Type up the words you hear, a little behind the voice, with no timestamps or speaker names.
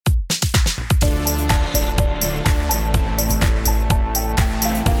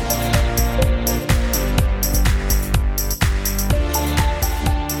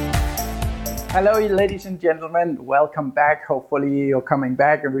Hello, ladies and gentlemen. Welcome back. Hopefully you're coming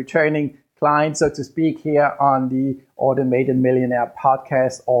back and returning clients, so to speak, here on the Automated Millionaire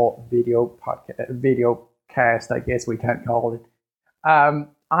podcast or video cast, I guess we can call it. I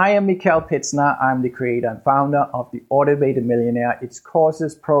am Mikkel Pitzner. I'm the creator and founder of the Automated Millionaire, its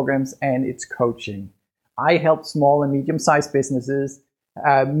courses, programs, and its coaching. I help small and medium-sized businesses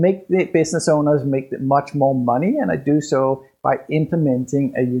make the business owners make much more money, and I do so by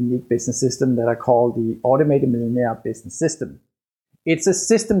implementing a unique business system that I call the Automated Millionaire Business System. It's a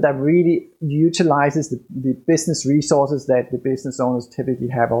system that really utilizes the business resources that the business owners typically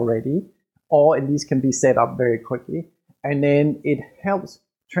have already, or at least can be set up very quickly. And then it helps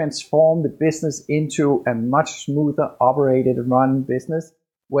transform the business into a much smoother operated and run business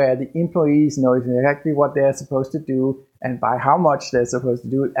where the employees know exactly what they're supposed to do and by how much they're supposed to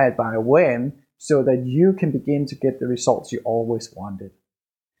do it and by when, so that you can begin to get the results you always wanted.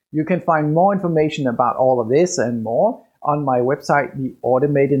 You can find more information about all of this and more on my website,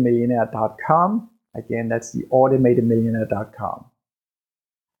 theautomatedmillionaire.com. Again, that's theautomatedmillionaire.com.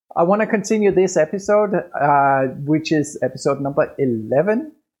 I want to continue this episode, which is episode number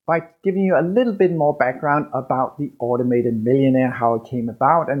 11, by giving you a little bit more background about the Automated Millionaire, how it came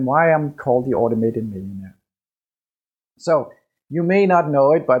about, and why I'm called the Automated Millionaire. So, you may not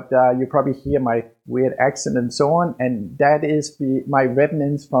know it, but you probably hear my weird accent and so on, and that is my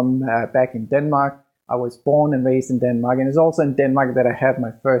remnants from back in Denmark. I was born and raised in Denmark, and it's also in Denmark that I had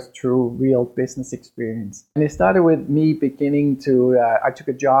my first true real business experience. And it started with me beginning to, I took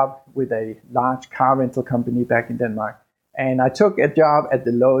a job with a large car rental company back in Denmark, and I took a job at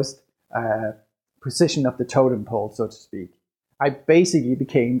the lowest position of the totem pole, so to speak. I basically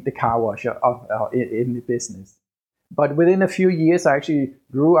became the car washer in the business. But within a few years, I actually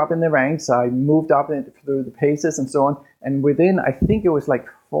grew up in the ranks. I moved up through the paces and so on. And within, I think it was like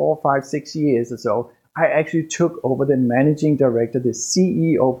 4, 5, 6 years or so, I actually took over the managing director, the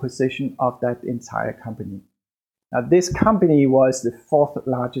CEO position of that entire company. Now, this company was the 4th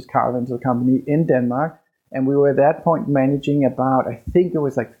largest car rental company in Denmark. And we were at that point managing about, I think it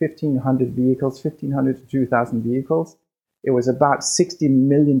was like 1,500 vehicles, 1,500 to 2,000 vehicles. It was about $60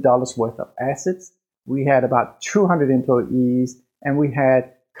 million worth of assets. We had about 200 employees, and we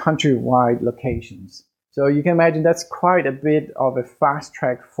had countrywide locations. So you can imagine that's quite a bit of a fast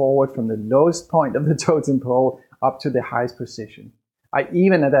track forward from the lowest point of the totem pole up to the highest position. I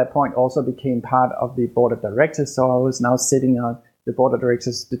even at that point also became part of the board of directors, so I was now sitting on the board of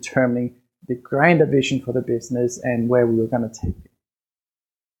directors determining the grander vision for the business and where we were going to take it.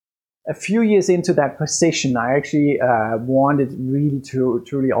 A few years into that position, I actually wanted really to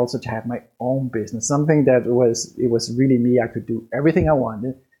truly also to have my own business, something that was really me. I could do everything I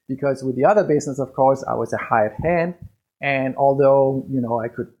wanted, because with the other business, of course, I was a hired hand. And although, I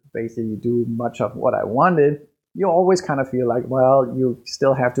could basically do much of what I wanted, you always kind of feel like, well, you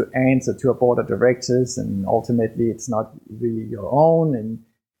still have to answer to a board of directors, and ultimately it's not really your own, and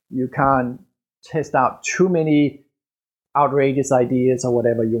you can't test out too many outrageous ideas or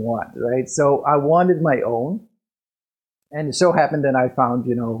whatever you want, right? So I wanted my own. And it so happened that I found,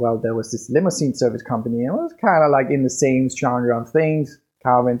 there was this limousine service company, and it was kind of like in the same genre of things: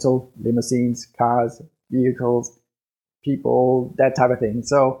 car rental, limousines, cars, vehicles, people, that type of thing.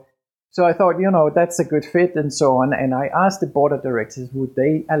 So I thought, that's a good fit and so on. And I asked the board of directors, would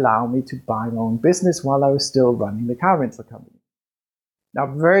they allow me to buy my own business while I was still running the car rental company? Now,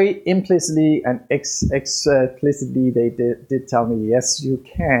 very implicitly and explicitly, they did tell me, yes, you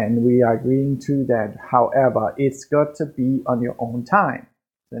can. We are agreeing to that. However, it's got to be on your own time.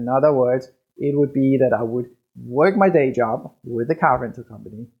 In other words, it would be that I would work my day job with the car rental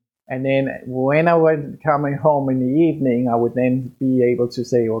company. And then when I was coming home in the evening, I would then be able to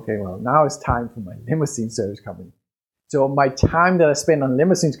say, okay, well, now it's time for my limousine service company. So my time that I spent on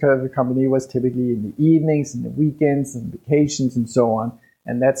limousine service company was typically in the evenings and the weekends and vacations and so on.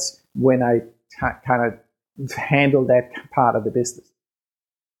 And that's when I kind of handled that part of the business.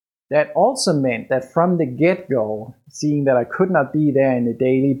 That also meant that from the get-go, seeing that I could not be there in the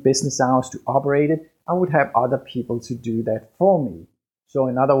daily business hours to operate it, I would have other people to do that for me. So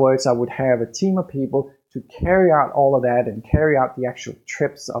in other words, I would have a team of people to carry out all of that and carry out the actual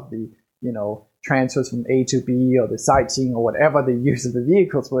trips of the, transfers from A to B or the sightseeing or whatever the use of the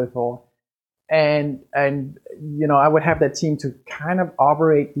vehicles were for. And I would have that team to kind of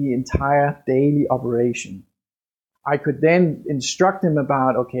operate the entire daily operation. I could then instruct them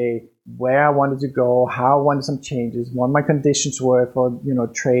about, okay, where I wanted to go, how I wanted some changes, what my conditions were for,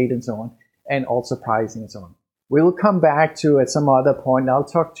 trade and so on, and also pricing and so on. We'll come back to at some other point. I'll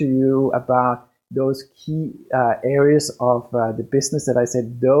talk to you about, those key areas of the business that I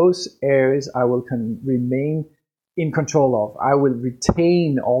said, those areas I will remain in control of. I will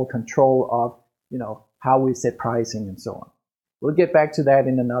retain all control of, how we set pricing and so on. We'll get back to that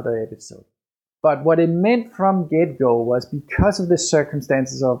in another episode. But what it meant from get-go was, because of the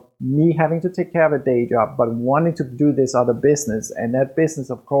circumstances of me having to take care of a day job, but wanting to do this other business, and that business,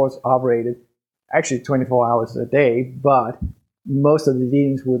 of course, operated actually 24 hours a day, but most of the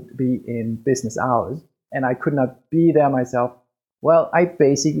meetings would be in business hours, and I could not be there myself. Well, I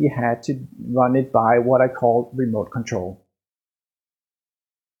basically had to run it by what I call remote control.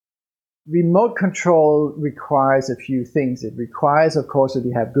 Remote control requires a few things. It requires, of course, that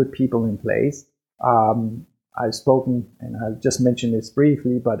you have good people in place. I've spoken, and I've just mentioned this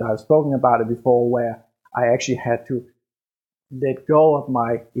briefly, but I've spoken about it before, where I actually had to let go of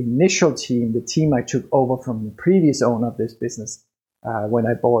my initial team, the team I took over from the previous owner of this business when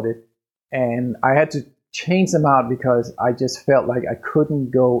I bought it. And I had to change them out because I just felt like I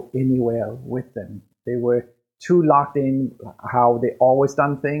couldn't go anywhere with them. They were too locked in how they always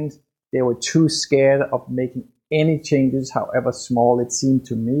done things. They were too scared of making any changes, however small it seemed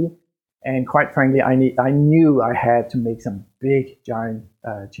to me. And quite frankly, I knew I had to make some big, giant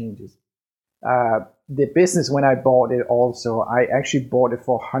changes. The business, when I bought it also, I actually bought it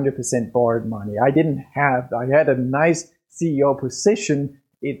for 100% borrowed money. I had a nice CEO position.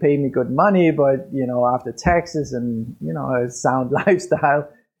 It paid me good money, but, after taxes and, a sound lifestyle,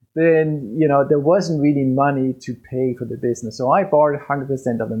 then, there wasn't really money to pay for the business. So I borrowed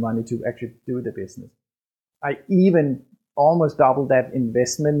 100% of the money to actually do the business. I even almost doubled that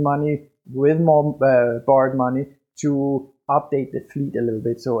investment money with more borrowed money to update the fleet a little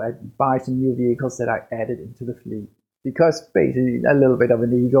bit. So I buy some new vehicles that I added into the fleet, because basically a little bit of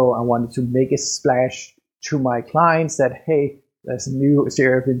an ego. I wanted to make a splash to my clients that, hey, there's a new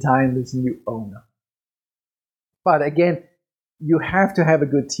sheriff in town, there's a new owner. But again, you have to have a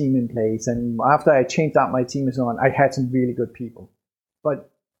good team in place. And after I changed out my team and so on, I had some really good people.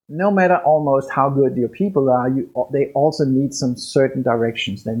 But no matter almost how good your people are, they also need some certain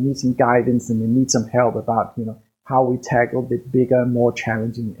directions. They need some guidance, and they need some help about, how we tackle the bigger, more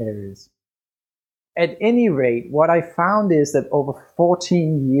challenging areas. At any rate, what I found is that over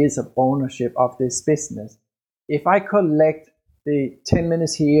 14 years of ownership of this business, if I collect the 10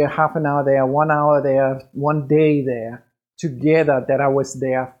 minutes here, half an hour there, 1 hour there, 1 day there, together that I was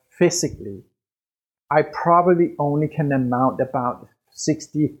there physically, I probably only can amount about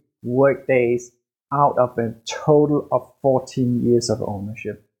 60 work days out of a total of 14 years of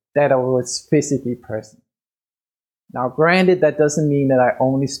ownership that I was physically present. Now, granted, that doesn't mean that I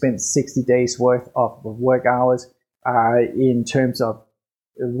only spent 60 days worth of work hours in terms of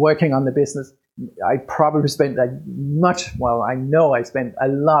working on the business. I probably spent I know I spent a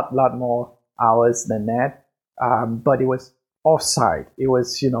lot more hours than that. But it was off-site. It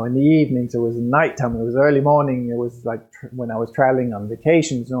was, in the evenings, it was nighttime, it was early morning, it was like when I was traveling on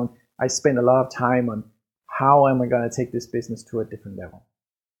vacation. So I spent a lot of time on how am I going to take this business to a different level.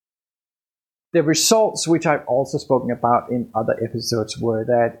 The results, which I've also spoken about in other episodes, were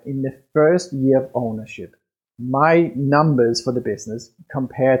that in the first year of ownership, my numbers for the business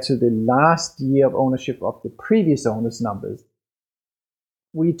compared to the last year of ownership of the previous owner's numbers,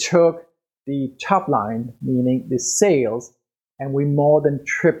 we took the top line, meaning the sales, and we more than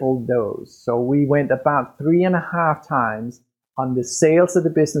tripled those. So we went about 3.5 times on the sales that the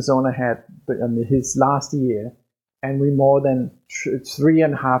business owner had in his last year, and we more than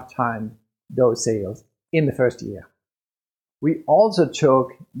 3.5 times those sales in the first year. We also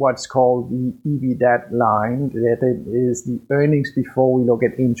took what's called the EBITDA line, that is the earnings before we look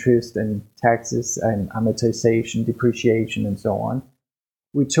at interest and taxes and amortization, depreciation, and so on.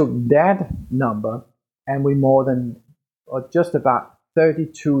 We took that number and we more than, or just about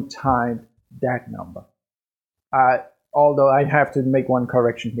 32 times that number. Although I have to make one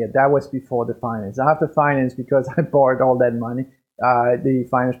correction here. That was before the finance. After finance, because I borrowed all that money, the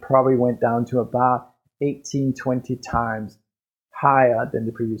finance probably went down to about 18, 20 times higher than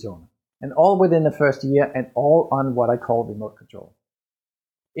the previous owner. And all within the first year, and all on what I call remote control.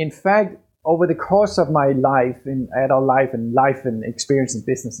 In fact, over the course of my life, in adult life and experience in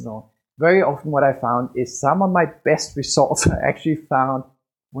business and all, very often what I found is some of my best results I actually found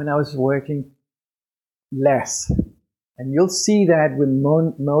when I was working less. And you'll see that with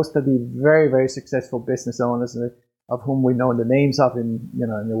most of the very, very successful business owners of whom we know the names of in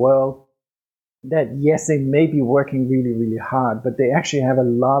the world, that yes, they may be working really, really hard, but they actually have a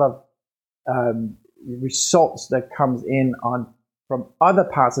lot of results that comes in from other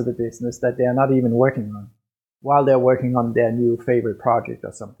parts of the business that they are not even working on while they're working on their new favorite project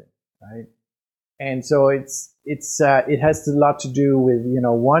or something, right? And so it has a lot to do with,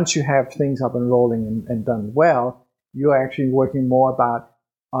 once you have things up and rolling and done well, you're actually working more about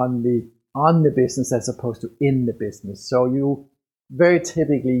on the business as opposed to in the business. So you very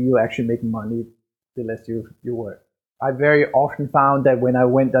typically you actually make money the less you work. I very often found that when I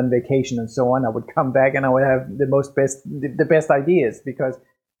went on vacation and so on, I would come back and I would have the best ideas, because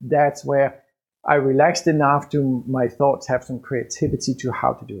that's where I relaxed enough to my thoughts have some creativity to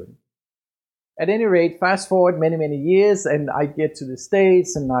how to do it. At any rate, fast forward many, many years, and I get to the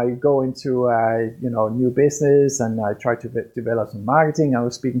States and I go into new business, and I try to develop some marketing. I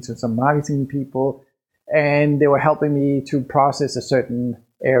was speaking to some marketing people, and they were helping me to process a certain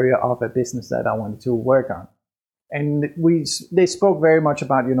area of a business that I wanted to work on. And they spoke very much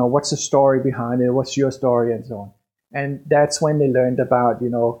about, what's the story behind it, what's your story, and so on. And that's when they learned about,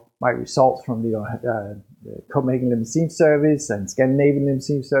 my results from the Copenhagen Limousine Service and Scandinavian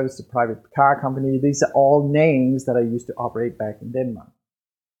Limousine Service, the private car company. These are all names that I used to operate back in Denmark.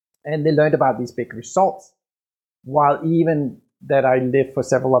 And they learned about these big results, while even that I lived for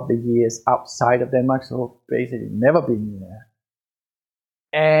several of the years outside of Denmark, so basically never being there.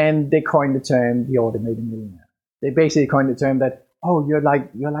 And they coined the term the Automated Millionaire. They basically coined the term that, oh, you're like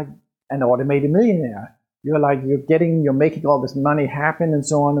an automated millionaire. You're making all this money happen and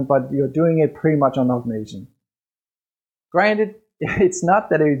so on, but you're doing it pretty much on automation. Granted, it's not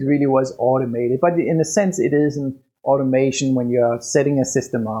that it really was automated, but in a sense it is an automation when you're setting a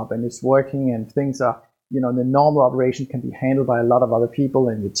system up and it's working and things are, the normal operation can be handled by a lot of other people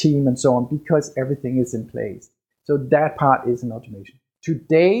and your team and so on, because everything is in place. So that part is an automation.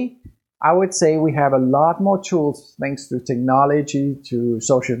 Today, I would say we have a lot more tools thanks to technology, to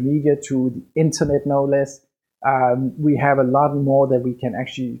social media, to the internet, no less. We have a lot more that we can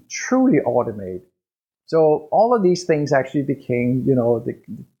actually truly automate. So all of these things actually became,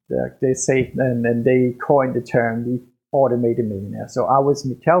 they say, and they coined the term the Automated Millionaire. So I was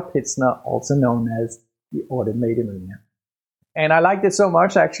Mikael Pitsner, also known as the Automated Millionaire. And I liked it so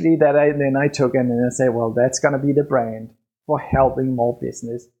much actually that I took it and I said, well, that's going to be the brand for helping more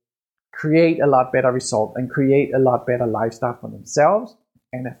business create a lot better result and create a lot better lifestyle for themselves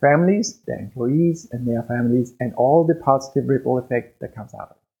and their families, their employees and their families, and all the positive ripple effect that comes out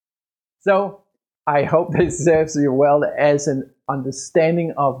of it. So I hope this serves you well as an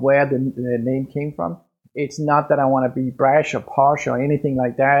understanding of where the name came from. It's not that I want to be brash or posh or anything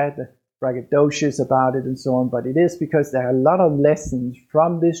like that, braggadocious about it and so on, but it is because there are a lot of lessons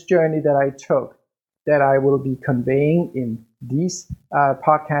from this journey that I took that I will be conveying in these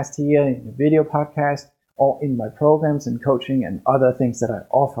podcasts here, in the video podcast, or in my programs and coaching and other things that I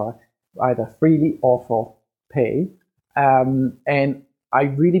offer, either freely or for pay. And I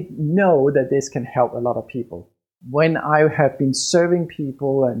really know that this can help a lot of people. When I have been serving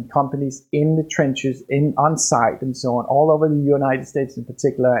people and companies in the trenches, on site and so on, all over the United States in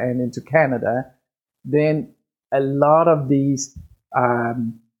particular and into Canada, then a lot of these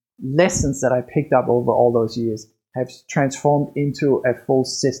lessons that I picked up over all those years have transformed into a full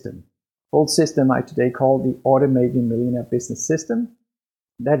system. Full system I today call the Automated Millionaire Business System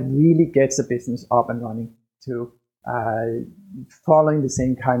that really gets a business up and running to following the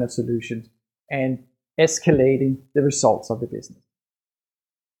same kind of solutions and escalating the results of the business.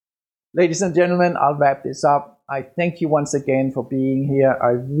 Ladies and gentlemen, I'll wrap this up. I thank you once again for being here. I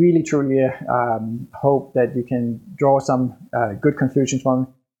really, truly hope that you can draw some good conclusions from it.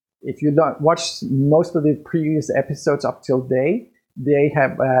 If you don't watch most of the previous episodes up till today, they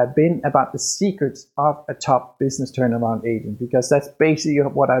have been about the secrets of a top business turnaround agent, because that's basically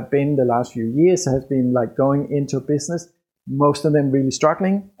what I've been the last few years, has been like going into business, most of them really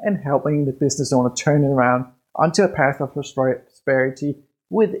struggling, and helping the business owner turn it around onto a path of prosperity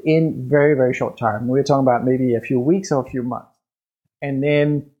within very, very short time. We're talking about maybe a few weeks or a few months, and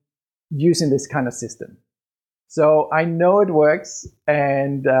then using this kind of system. So I know it works,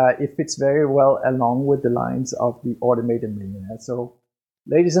 and it fits very well along with the lines of the Automated Millionaire. So,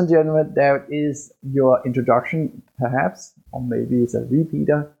 ladies and gentlemen, that is your introduction, perhaps, or maybe it's a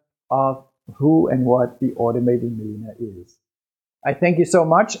repeater of who and what the Automated Millionaire is. I thank you so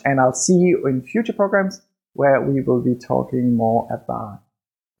much, and I'll see you in future programs where we will be talking more about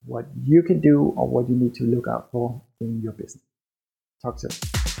what you can do or what you need to look out for in your business. Talk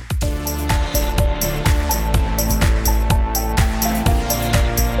soon.